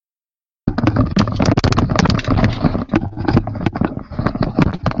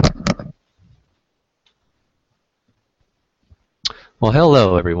Well,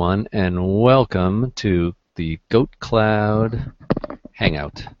 hello everyone, and welcome to the Goat Cloud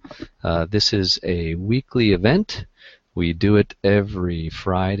Hangout. This is a weekly event. We do it every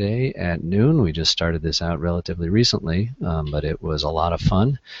Friday at noon. We just started this out relatively recently, but it was a lot of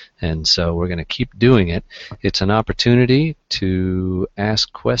fun, and so we're going to keep doing it. It's an opportunity to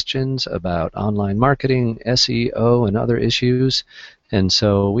ask questions about online marketing, SEO, and other issues, and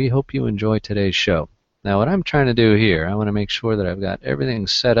so we hope you enjoy today's show. Now what I'm trying to do here, I want to make sure that I've got everything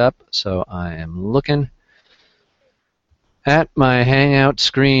set up, so I am looking at my Hangout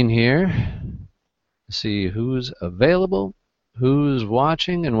screen here to see who's available, who's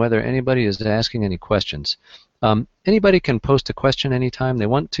watching, and whether anybody is asking any questions. Anybody can post a question anytime they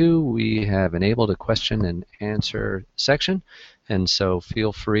want to. We have enabled a question and answer section, and so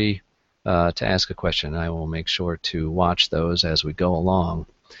feel free to ask a question. I will make sure to watch those as we go along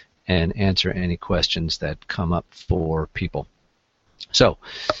and answer any questions that come up for people. So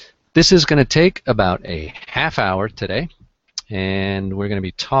this is going to take about a half hour today, and we're going to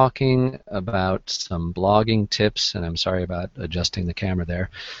be talking about some blogging tips, and I'm sorry about adjusting the camera there,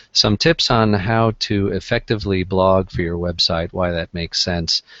 some tips on how to effectively blog for your website, why that makes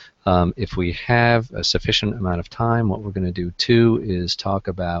sense. If we have a sufficient amount of time, what we're going to do too is talk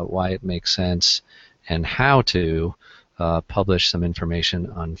about why it makes sense and how to publish some information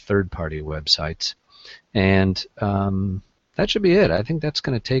on third-party websites. And that should be it. I think that's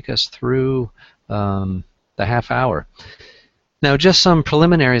going to take us through the half hour. Now, just some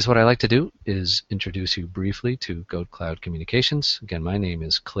preliminaries. What I like to do is introduce you briefly to Goat Cloud Communications. Again, my name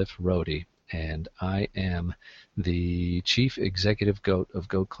is Cliff Rohde, and I am the Chief Executive Goat of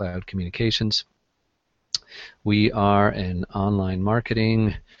Goat Cloud Communications. We are an online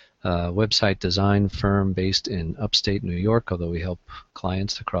marketing website design firm based in upstate New York, although we help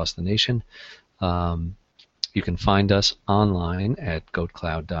clients across the nation. You can find us online at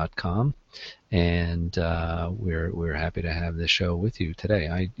goatcloud.com, and we're happy to have this show with you today.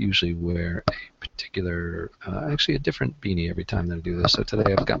 I usually wear a particular, actually a different beanie every time that I do this, so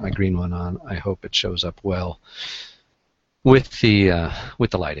today I've got my green one on. I hope it shows up well with the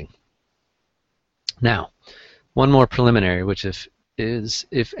lighting. Now, one more preliminary, which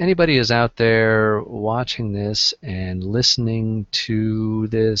if anybody is out there watching this and listening to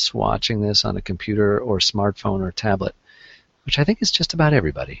this, watching this on a computer or smartphone or tablet, which I think is just about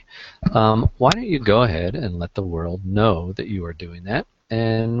everybody, why don't you go ahead and let the world know that you are doing that?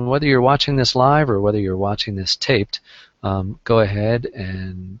 And whether you're watching this live or whether you're watching this taped, go ahead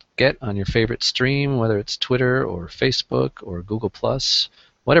and get on your favorite stream, whether it's Twitter or Facebook or Google+,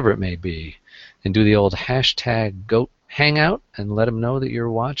 whatever it may be, and do the old hashtag Goat Hangout and let them know that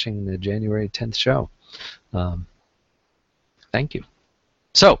you're watching the January 10th show. Thank you.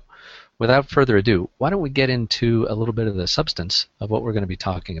 So, without further ado, why don't we get into a little bit of the substance of what we're going to be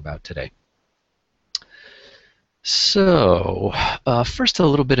talking about today. So, first a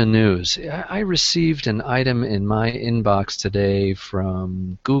little bit of news. I received an item in my inbox today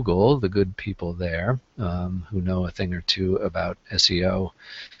from Google, the good people there, who know a thing or two about SEO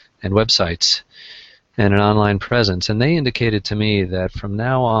and websites and an online presence, and they indicated to me that from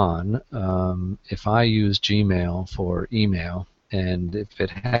now on, if I use Gmail for email, and if it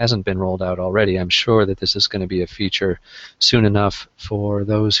hasn't been rolled out already, I'm sure that this is going to be a feature soon enough for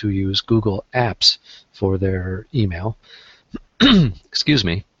those who use Google Apps for their email, excuse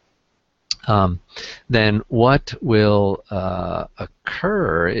me, then what will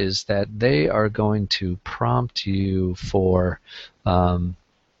occur is that they are going to prompt you for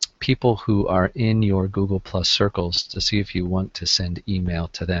people who are in your Google Plus circles to see if you want to send email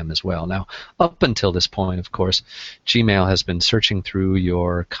to them as well. Now, up until this point, of course, Gmail has been searching through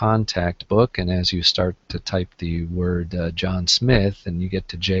your contact book, and as you start to type the word John Smith and you get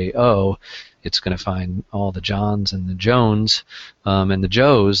to J-O, it's going to find all the Johns and the Jones and the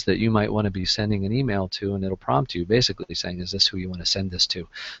Joes that you might want to be sending an email to, and it'll prompt you basically saying, is this who you want to send this to?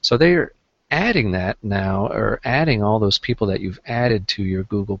 So they're adding that now, or adding all those people that you've added to your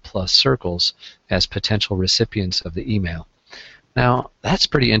Google Plus circles as potential recipients of the email. Now, that's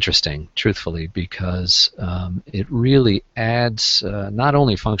pretty interesting, truthfully, because it really adds not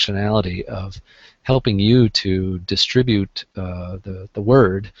only functionality of helping you to distribute the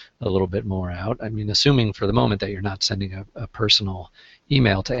word a little bit more out. I mean, assuming for the moment that you're not sending a personal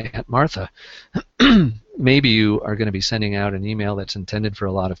email to Aunt Martha, maybe you are going to be sending out an email that's intended for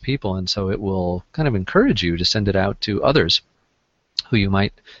a lot of people, and so it will kind of encourage you to send it out to others who you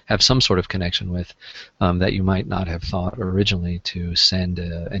might have some sort of connection with that you might not have thought originally to send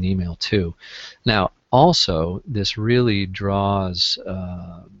an email to. Now, also, this really draws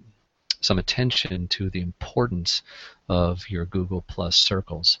some attention to the importance of your Google Plus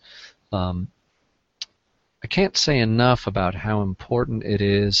circles. I can't say enough about how important it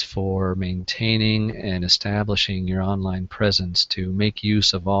is for maintaining and establishing your online presence to make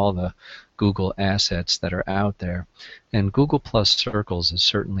use of all the Google assets that are out there. And Google Plus Circles is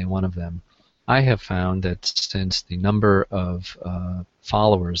certainly one of them. I have found that since the number of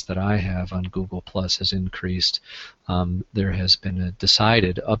followers that I have on Google Plus has increased, there has been a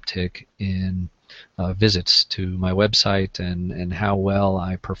decided uptick in visits to my website and how well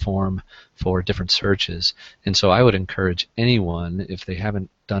I perform for different searches. And so I would encourage anyone, if they haven't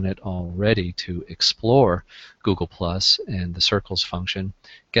done it already, to explore Google Plus and the circles function.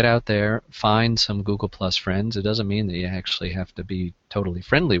 Get out there, find some Google Plus friends. It doesn't mean that you actually have to be totally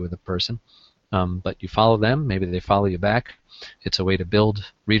friendly with a person, but you follow them, maybe they follow you back. It's a way to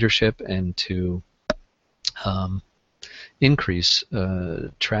build readership and to increase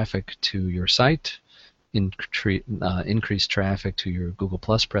traffic to your site, increase traffic to your Google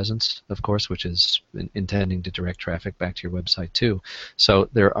Plus presence, of course, which is intending to direct traffic back to your website too. So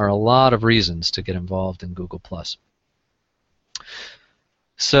there are a lot of reasons to get involved in Google Plus.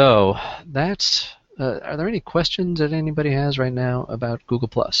 So that's. Are there any questions that anybody has right now about Google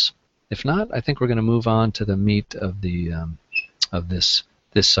Plus? If not, I think we're going to move on to the meat of the of this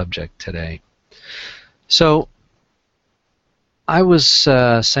subject today. So I was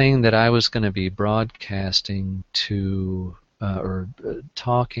saying that I was going to be broadcasting to or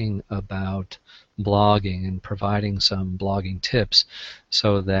talking about blogging and providing some blogging tips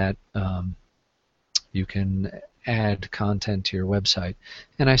so that you can add content to your website.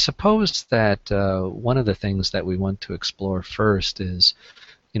 And I suppose that one of the things that we want to explore first is,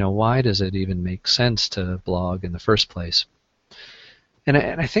 why does it even make sense to blog in the first place? And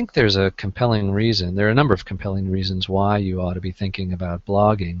I think there's a compelling reason. There are a number of compelling reasons why you ought to be thinking about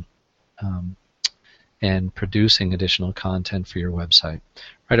blogging and producing additional content for your website.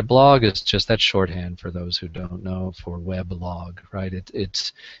 Right, a blog is just that shorthand, for those who don't know, for weblog. Right,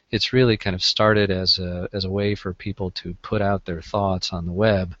 it's really kind of started as a way for people to put out their thoughts on the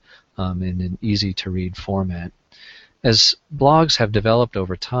web in an easy-to-read format. As blogs have developed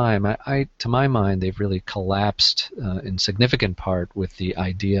over time, to my mind, they've really collapsed in significant part with the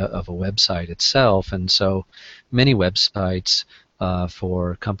idea of a website itself, and so many websites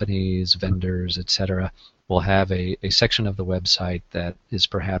for companies, vendors, etc., will have a section of the website that is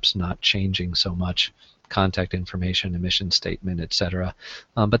perhaps not changing so much, contact information, emission statement, etc.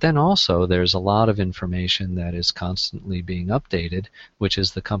 But then also there's a lot of information that is constantly being updated, which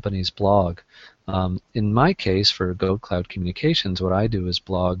is the company's blog. In my case, for Goat Cloud Communications, what I do is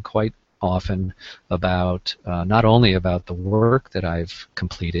blog quite often about not only about the work that I've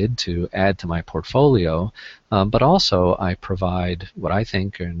completed to add to my portfolio, but also I provide what I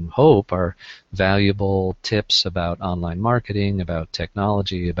think and hope are valuable tips about online marketing, about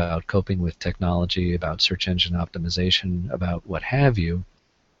technology, about coping with technology, about search engine optimization, about what have you.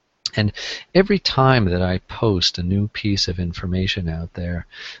 And every time that I post a new piece of information out there,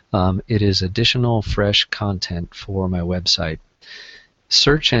 it is additional fresh content for my website.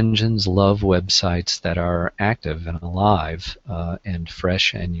 Search engines love websites that are active and alive and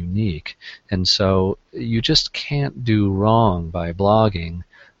fresh and unique. And so you just can't do wrong by blogging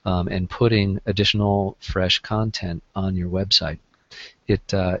and putting additional fresh content on your website.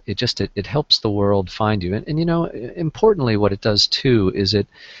 It helps the world find you. And importantly, what it does too is it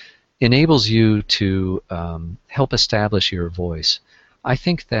enables you to help establish your voice. I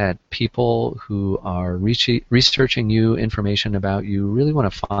think that people who are researching you, information about you, really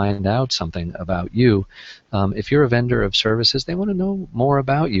want to find out something about you. If you're a vendor of services, they want to know more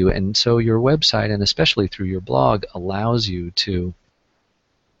about you, and so your website, and especially through your blog, allows you to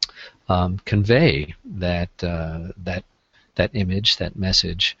convey that image, that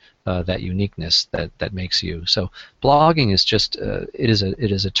message, that uniqueness that makes you. So blogging is just it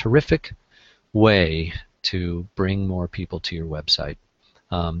is a terrific way to bring more people to your website.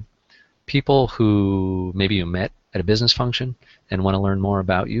 People who maybe you met at a business function and want to learn more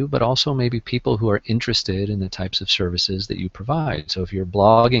about you, but also maybe people who are interested in the types of services that you provide. So if you're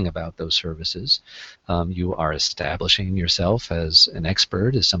blogging about those services, you are establishing yourself as an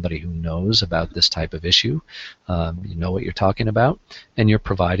expert, as somebody who knows about this type of issue. You know what you're talking about, and you're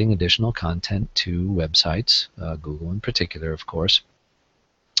providing additional content to websites, Google in particular, of course,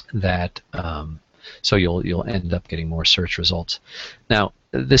 that so you'll end up getting more search results. Now,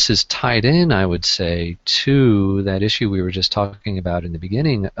 this is tied in, I would say, to that issue we were just talking about in the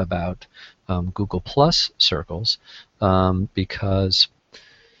beginning about Google Plus circles, because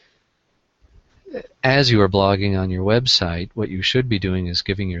as you are blogging on your website, what you should be doing is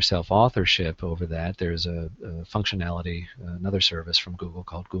giving yourself authorship over that. There's a functionality, another service from Google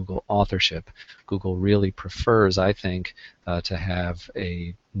called Google Authorship. Google really prefers, I think, to have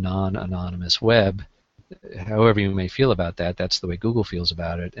a non-anonymous web. However you may feel about that, that's the way Google feels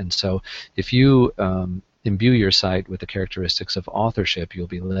about it. And so if you imbue your site with the characteristics of authorship, you'll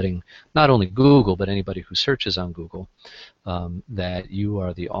be letting not only Google, but anybody who searches on Google, that you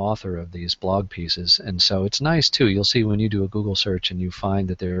are the author of these blog pieces. And so it's nice too. You'll see when you do a Google search and you find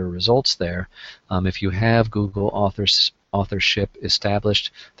that there are results there, if you have Google authorship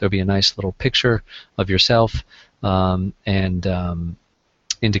established, there'll be a nice little picture of yourself and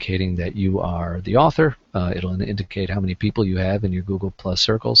indicating that you are the author. It'll indicate how many people you have in your Google Plus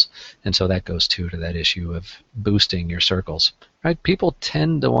circles, and so that goes to that issue of boosting your circles. Right? People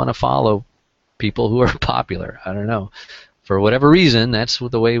tend to want to follow people who are popular. I don't know. For whatever reason, that's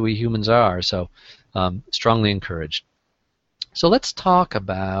the way we humans are, so strongly encouraged. So let's talk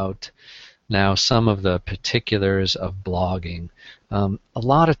about now some of the particulars of blogging. A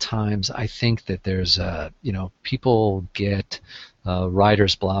lot of times I think that there's, people get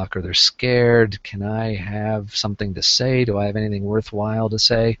writer's block, or they're scared. Can I have something to say? Do I have anything worthwhile to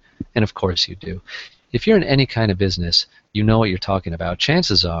say? And of course you do. If you're in any kind of business, you know what you're talking about.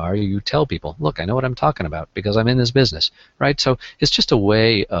 Chances are you tell people, look, I know what I'm talking about because I'm in this business, right? So it's just a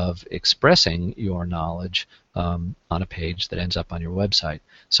way of expressing your knowledge on a page that ends up on your website.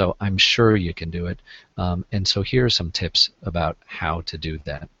 So I'm sure you can do it. And so here are some tips about how to do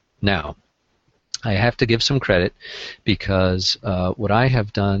that. Now, I have to give some credit because what I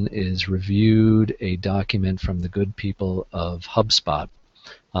have done is reviewed a document from the good people of HubSpot.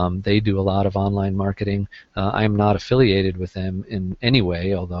 They do a lot of online marketing. I'm not affiliated with them in any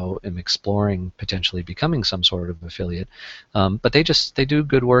way, although I'm exploring potentially becoming some sort of affiliate. But they do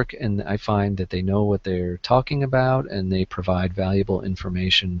good work, and I find that they know what they're talking about, and they provide valuable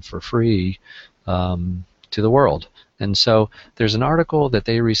information for free to the world. And so there's an article that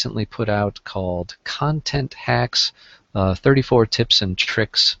they recently put out called Content Hacks, 34 Tips and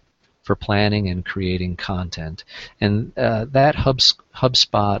Tricks for Planning and Creating Content. And that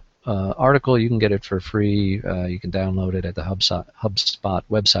HubSpot article, you can get it for free. You can download it at the HubSpot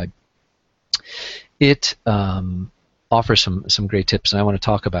website. It offers some great tips, and I want to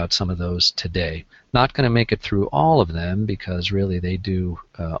talk about some of those today. Not going to make it through all of them because really they do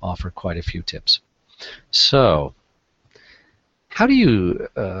offer quite a few tips. So, how do you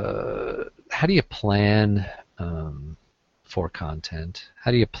plan for content?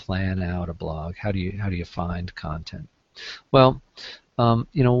 How do you plan out a blog? How do you find content? Well,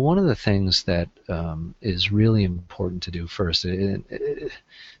 one of the things that is really important to do first,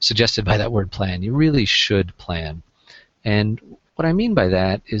 suggested by that word plan, you really should plan. And what I mean by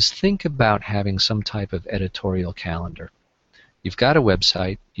that is think about having some type of editorial calendar. You've got a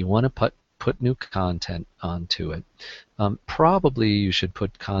website, you want to put new content onto it. Probably you should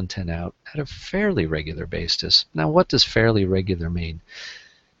put content out at a fairly regular basis. Now, what does fairly regular mean?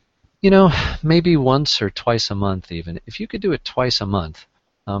 Maybe once or twice a month even. If you could do it twice a month,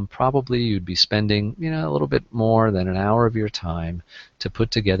 probably you'd be spending a little bit more than an hour of your time to put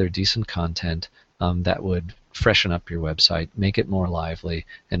together decent content that would freshen up your website, make it more lively,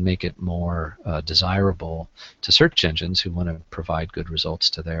 and make it more desirable to search engines who want to provide good results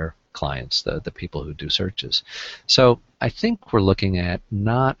to their clients, the people who do searches. So I think we're looking at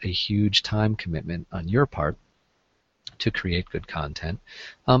not a huge time commitment on your part to create good content,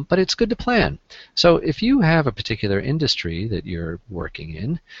 but it's good to plan. So if you have a particular industry that you're working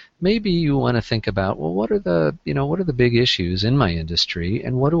in, maybe you want to think about, well, what are the big issues in my industry,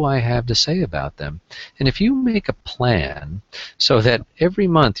 and what do I have to say about them? And if you make a plan so that every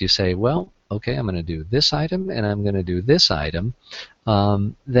month you say, well, okay, I'm going to do this item and I'm going to do this item,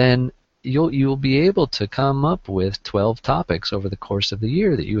 then you'll be able to come up with 12 topics over the course of the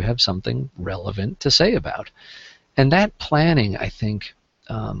year that you have something relevant to say about. And that planning, I think,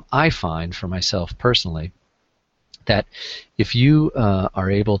 I find for myself personally, that if you are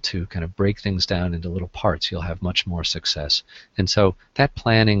able to kind of break things down into little parts, you'll have much more success. And so that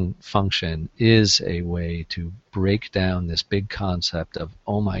planning function is a way to break down this big concept of,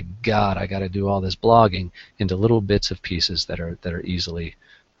 oh my God, I got to do all this blogging, into little bits of pieces that are easily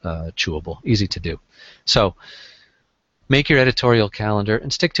chewable, easy to do. So make your editorial calendar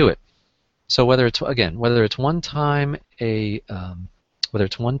and stick to it. So whether it's one time a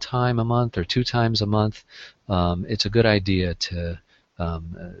month or 2 times a month, it's a good idea to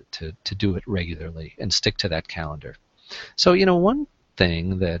do it regularly and stick to that calendar. So one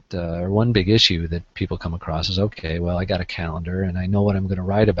thing that, or one big issue that people come across is, okay, well, I got a calendar and I know what I'm going to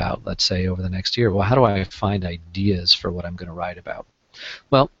write about, let's say, over the next year. Well, how do I find ideas for what I'm going to write about?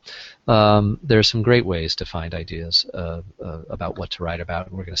 Well, there are some great ways to find ideas about what to write about,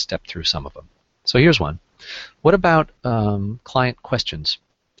 and we're going to step through some of them. So here's one. What about client questions?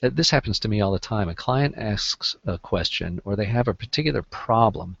 This happens to me all the time. A client asks a question, or they have a particular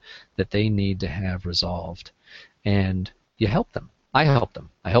problem that they need to have resolved, and you help them. I help them.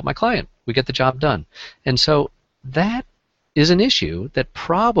 I help my client. We get the job done. And so that is an issue that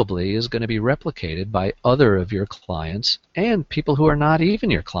probably is going to be replicated by other of your clients and people who are not even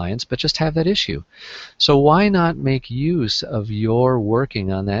your clients but just have that issue. So why not make use of your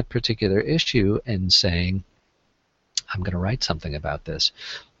working on that particular issue and saying, I'm going to write something about this.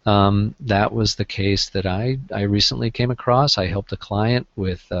 That was the case that I recently came across. I helped a client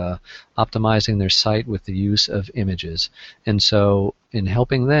with optimizing their site with the use of images. And so in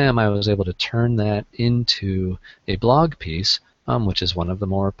helping them, I was able to turn that into a blog piece, which is one of the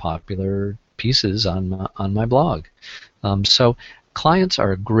more popular pieces on my blog. So clients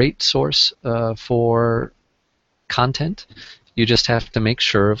are a great source for content. You just have to make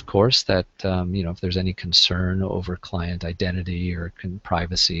sure, of course, that if there's any concern over client identity or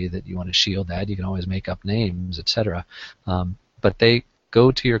privacy, that you want to shield that. You can always make up names, etc. But they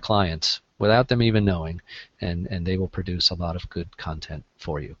go to your clients without them even knowing, and they will produce a lot of good content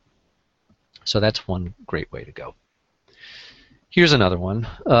for you. So that's one great way to go. Here's another one.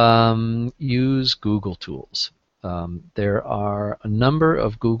 Use Google tools. There are a number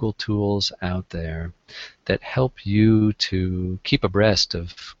of Google tools out there that help you to keep abreast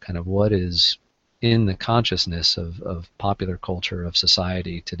of kind of what is in the consciousness of popular culture, of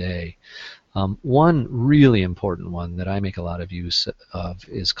society today. One really important one that I make a lot of use of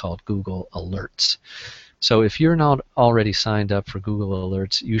is called Google Alerts. So if you're not already signed up for Google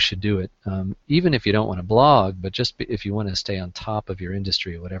Alerts, you should do it, even if you don't want to blog, but just if you want to stay on top of your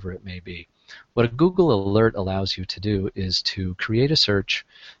industry, whatever it may be. What a Google Alert allows you to do is to create a search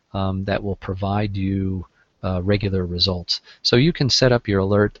that will provide you regular results. So you can set up your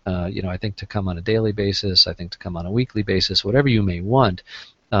alert, I think to come on a daily basis, I think to come on a weekly basis, whatever you may want.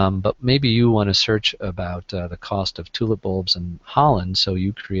 But maybe you want to search about the cost of tulip bulbs in Holland, so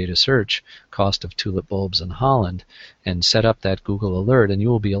you create a search, cost of tulip bulbs in Holland, and set up that Google Alert, and you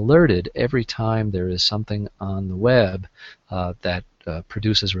will be alerted every time there is something on the web that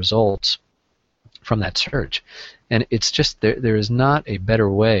produces results from that search. And it's just, there is not a better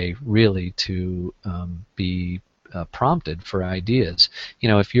way, really, to be prompted for ideas.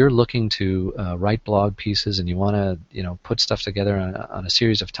 If you're looking to write blog pieces and you want to, put stuff together on a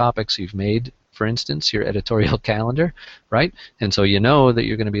series of topics you've made, for instance, your editorial calendar, right? And so you know that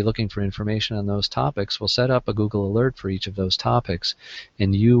you're going to be looking for information on those topics. We'll set up a Google Alert for each of those topics,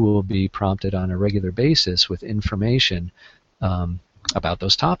 and you will be prompted on a regular basis with information about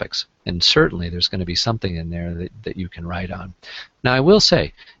those topics. And certainly there's going to be something in there that you can write on. Now I will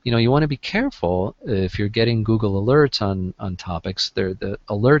say, you want to be careful if you're getting Google Alerts on topics. The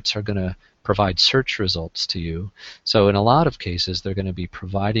alerts are going to provide search results to you. So in a lot of cases they're going to be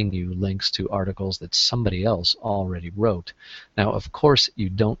providing you links to articles that somebody else already wrote. Now of course you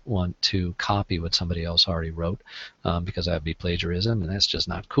don't want to copy what somebody else already wrote because that would be plagiarism, and that's just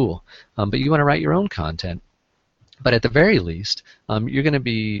not cool. But you want to write your own content. But at the very least, you're going to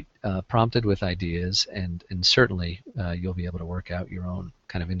be prompted with ideas, and certainly you'll be able to work out your own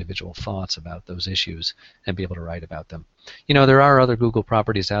kind of individual thoughts about those issues and be able to write about them. There are other Google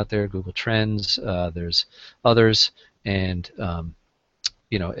properties out there, Google Trends, there's others, and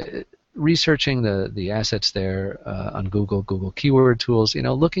researching the assets there on Google keyword tools,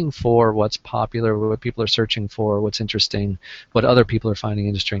 looking for what's popular, what people are searching for, what's interesting, what other people are finding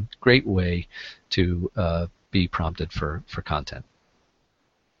interesting. Great way to be prompted for content.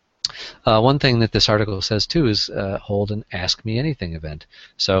 One thing that this article says too is hold an Ask Me Anything event.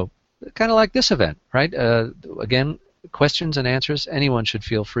 So kind of like this event, right? Again, questions and answers. Anyone should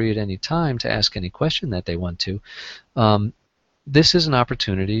feel free at any time to ask any question that they want to. This is an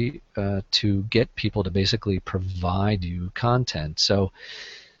opportunity to get people to basically provide you content. So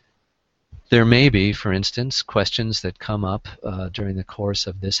there may be, for instance, questions that come up during the course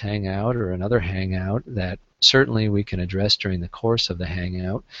of this Hangout or another Hangout that certainly we can address during the course of the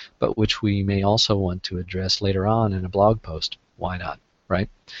Hangout, but which we may also want to address later on in a blog post. Why not, right?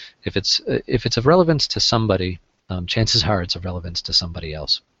 If it's of relevance to somebody, chances are it's of relevance to somebody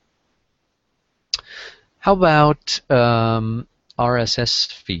else. How about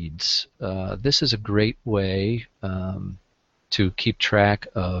RSS feeds? This is a great way to keep track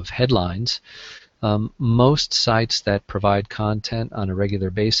of headlines. Most sites that provide content on a regular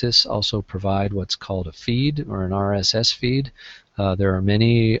basis also provide what's called a feed or an RSS feed. There are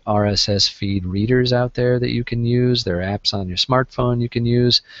many RSS feed readers out there that you can use. There are apps on your smartphone you can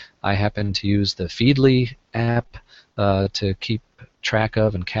use. I happen to use the Feedly app to keep track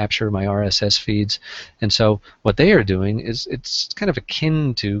of and capture my RSS feeds. And so what they are doing is it's kind of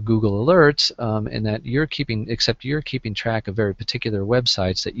akin to Google Alerts in that you're keeping track of very particular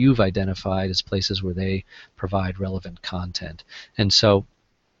websites that you've identified as places where they provide relevant content. And so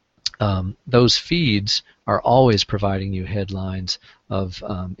those feeds are always providing you headlines of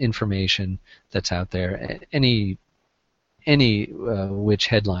information that's out there. Any which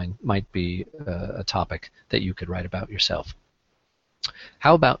headline might be a topic that you could write about yourself.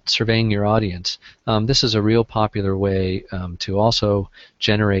 How about surveying your audience? This is a real popular way to also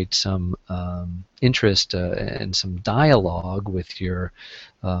generate some interest and some dialogue with your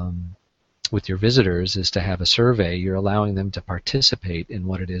visitors, is to have a survey. You're allowing them to participate in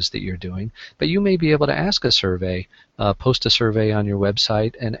what it is that you're doing, but you may be able to ask a survey, post a survey on your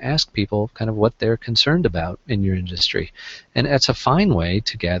website and ask people kind of what they're concerned about in your industry. And that's a fine way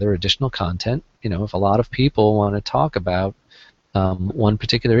to gather additional content. If a lot of people want to talk about one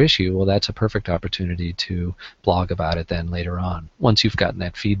particular issue, well, that's a perfect opportunity to blog about it then later on, once you've gotten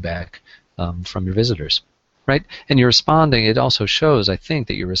that feedback from your visitors. Right? And you're responding, it also shows, I think,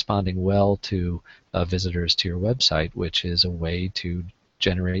 that you're responding well to visitors to your website, which is a way to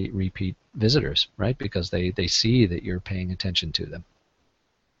generate repeat visitors, right? Because they see that you're paying attention to them.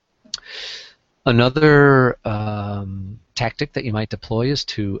 Another tactic that you might deploy is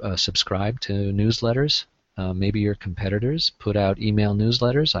to subscribe to newsletters. Maybe your competitors put out email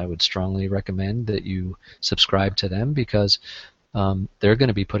newsletters. I would strongly recommend that you subscribe to them, because they're going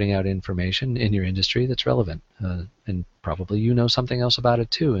to be putting out information in your industry that's relevant, and probably you know something else about it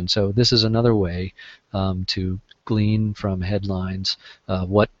too. And so this is another way to glean from headlines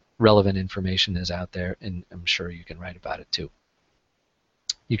what relevant information is out there, and I'm sure you can write about it too.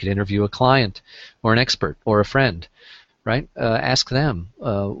 You could interview a client or an expert or a friend, right? Ask them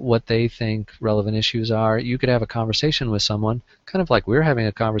what they think relevant issues are. You could have a conversation with someone, kind of like we're having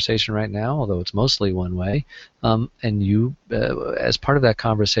a conversation right now, although it's mostly one way, and you, as part of that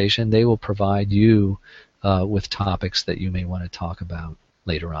conversation, they will provide you with topics that you may want to talk about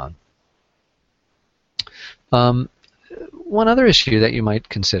later on. One other issue that you might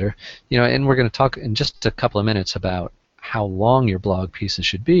consider, and we're going to talk in just a couple of minutes about how long your blog pieces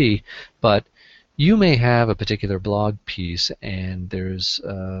should be, but you may have a particular blog piece and there's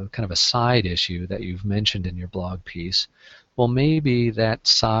kind of a side issue that you've mentioned in your blog piece. Well, maybe that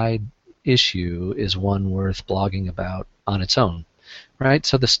side issue is one worth blogging about on its own, right?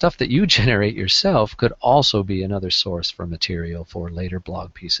 So the stuff that you generate yourself could also be another source for material for later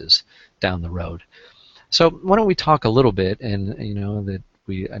blog pieces down the road. So why don't we talk a little bit, and that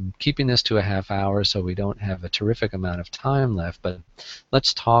I'm keeping this to a half hour so we don't have a terrific amount of time left, but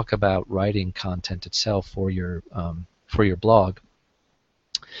let's talk about writing content itself for your blog.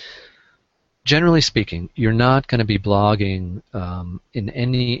 Generally speaking, you're not going to be blogging in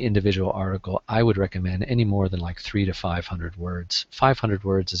any individual article. I would recommend any more than like 300 to 500 words. 500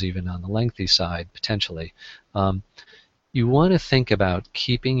 words is even on the lengthy side, potentially. You want to think about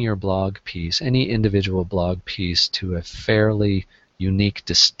keeping your blog piece, any individual blog piece, to a fairly unique,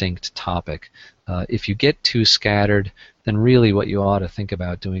 distinct topic. If you get too scattered, then really what you ought to think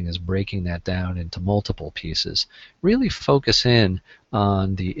about doing is breaking that down into multiple pieces. Really focus in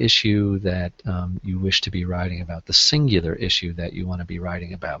on the issue that you wish to be writing about, the singular issue that you want to be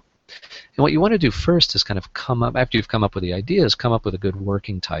writing about. And what you want to do first is kind of come up, after you've come up with the ideas, come up with a good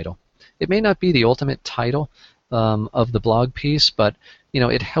working title. It may not be the ultimate title of the blog piece, but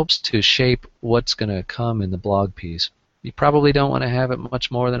it helps to shape what's going to come in the blog piece. You probably don't want to have it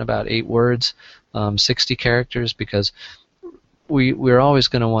much more than about 8 words, 60 characters, because we're always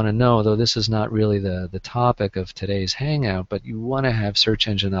going to want to know, though this is not really the topic of today's Hangout, but you want to have search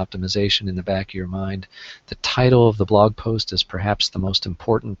engine optimization in the back of your mind. The title of the blog post is perhaps the most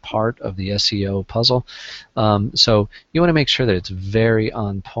important part of the SEO puzzle. So you want to make sure that it's very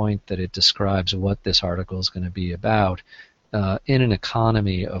on point, that it describes what this article is going to be about in an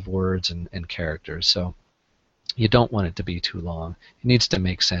economy of words and characters. So you don't want it to be too long. It needs to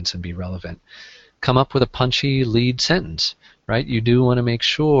make sense and be relevant. Come up with a punchy lead sentence, right? You do want to make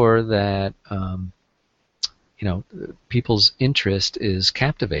sure that people's interest is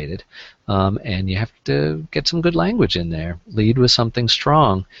captivated, and you have to get some good language in there. Lead with something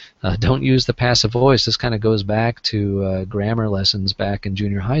strong. Don't use the passive voice. This kind of goes back to grammar lessons back in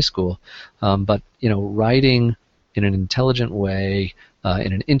junior high school. But writing in an intelligent way,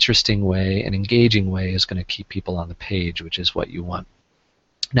 in an interesting way, an engaging way is going to keep people on the page, which is what you want.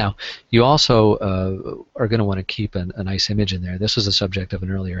 Now, you also are going to want to keep a nice image in there. This was the subject of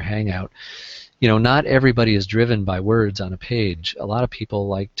an earlier Hangout. You know, not everybody is driven by words on a page. A lot of people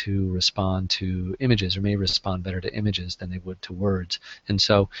like to respond to images, or may respond better to images than they would to words. And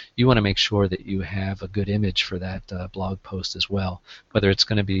so you want to make sure that you have a good image for that blog post as well. Whether it's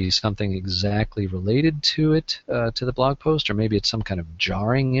going to be something exactly related to it, to the blog post, or maybe it's some kind of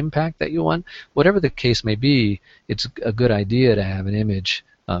jarring impact that you want. Whatever the case may be, it's a good idea to have an image.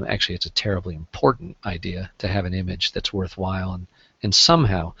 Actually, it's a terribly important idea to have an image that's worthwhile and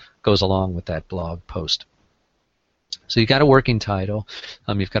somehow goes along with that blog post. So you've got a working title,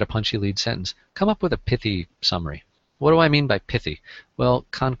 you've got a punchy lead sentence. Come up with a pithy summary. What do I mean by pithy? Well,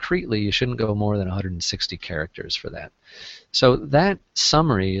 concretely, you shouldn't go more than 160 characters for that. So that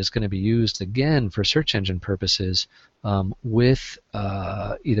summary is going to be used again for search engine purposes with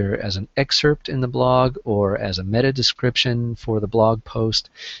either as an excerpt in the blog or as a meta description for the blog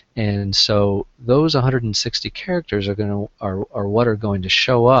post. And so those 160 characters are what are going to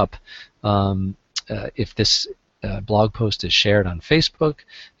show up if this blog post is shared on Facebook.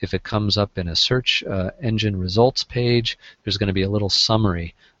 If it comes up in a search engine results page, there's going to be a little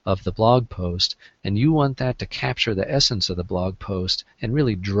summary of the blog post, and you want that to capture the essence of the blog post and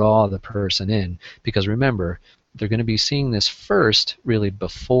really draw the person in, because remember, they're going to be seeing this first really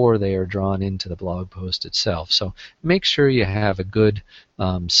before they are drawn into the blog post itself. So make sure you have a good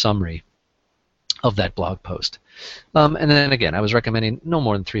summary of that blog post. And then again, I was recommending no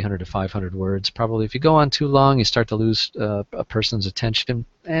more than 300 to 500 words. Probably if you go on too long, you start to lose a person's attention,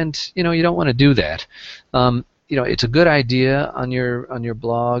 and you don't want to do that. It's a good idea on your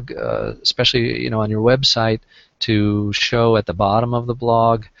blog, especially on your website, to show at the bottom of the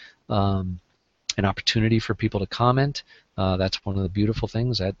blog an opportunity for people to comment. That's one of the beautiful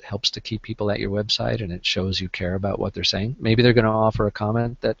things that helps to keep people at your website, and it shows you care about what they're saying. Maybe they're going to offer a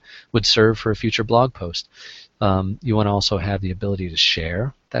comment that would serve for a future blog post. You want to also have the ability to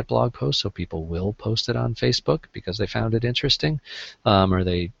share that blog post, so people will post it on Facebook because they found it interesting, or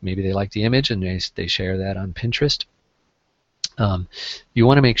maybe they like the image and they share that on Pinterest. You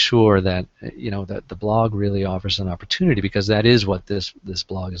want to make sure that that the blog really offers an opportunity, because that is what this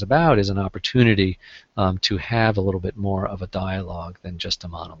blog is about, is an opportunity to have a little bit more of a dialogue than just a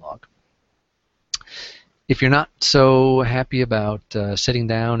monologue. If you're not so happy about sitting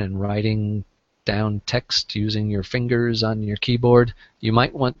down and writing down text using your fingers on your keyboard, you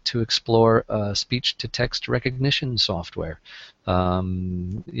might want to explore speech-to-text recognition software.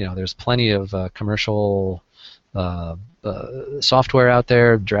 There's plenty of commercial software out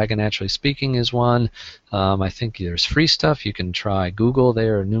there. Dragon Naturally Speaking is one. I think there's free stuff. You can try Google.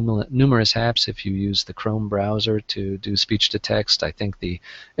 There are numerous apps if you use the Chrome browser to do speech-to-text. I think the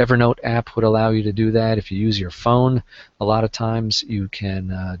Evernote app would allow you to do that. If you use your phone, a lot of times you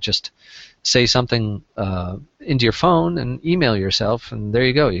can just say something into your phone and email yourself, and there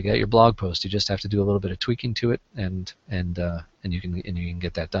you go. You got your blog post. You just have to do a little bit of tweaking to it, and you can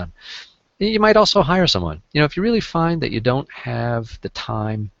get that done. You might also hire someone. If you really find that you don't have the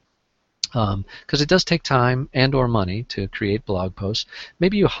time, because it does take time and or money to create blog posts,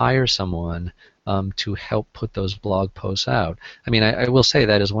 maybe you hire someone to help put those blog posts out. I mean, I will say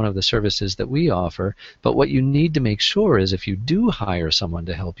that is one of the services that we offer, but what you need to make sure is, if you do hire someone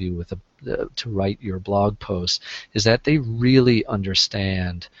to help you with to write your blog posts, is that they really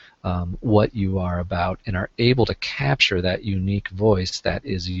understand what you are about and are able to capture that unique voice that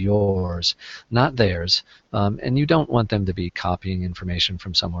is yours, not theirs. And you don't want them to be copying information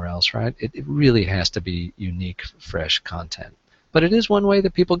from somewhere else, right? It really has to be unique, fresh content. But it is one way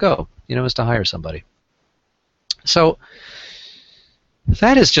that people go, is to hire somebody. So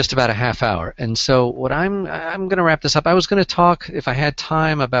that is just about a half hour. And so what I'm going to wrap this up. I was going to talk, if I had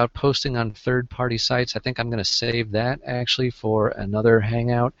time, about posting on third-party sites. I think I'm going to save that actually for another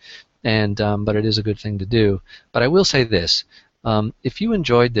Hangout, but it is a good thing to do. But I will say this: if you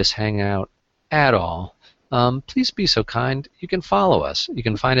enjoyed this Hangout at all, please be so kind. You can follow us. You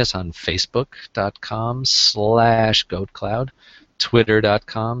can find us on Facebook.com/GoatCloud,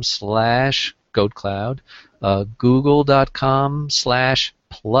 Twitter.com/GoatCloud,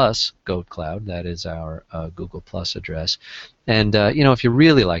 Google.com/+GoatCloud. That is our Google Plus address. And if you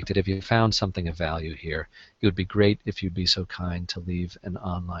really liked it, if you found something of value here, it would be great if you'd be so kind to leave an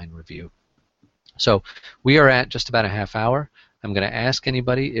online review. So we are at just about a half hour. I'm going to ask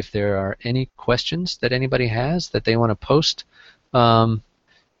anybody if there are any questions that anybody has that they want to post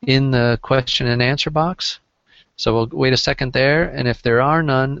in the question and answer box. So we'll wait a second there, and if there are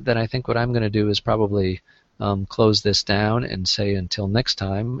none, then I think what I'm going to do is probably close this down and say until next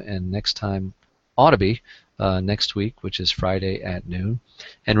time, and next time ought to be next week, which is Friday at noon.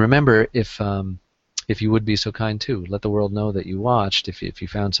 And remember, if you would be so kind too, let the world know that you watched, if you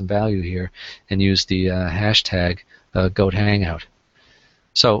found some value here, and use the hashtag Goat Hangout.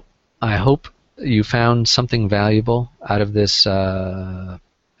 So I hope you found something valuable out of this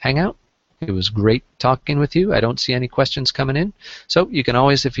hangout. It was great talking with you. I don't see any questions coming in. So you can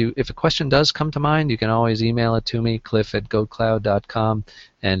always, if a question does come to mind, you can always email it to me, cliff@goatcloud.com,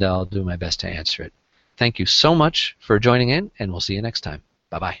 and I'll do my best to answer it. Thank you so much for joining in, and we'll see you next time.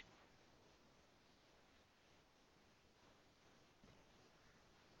 Bye-bye.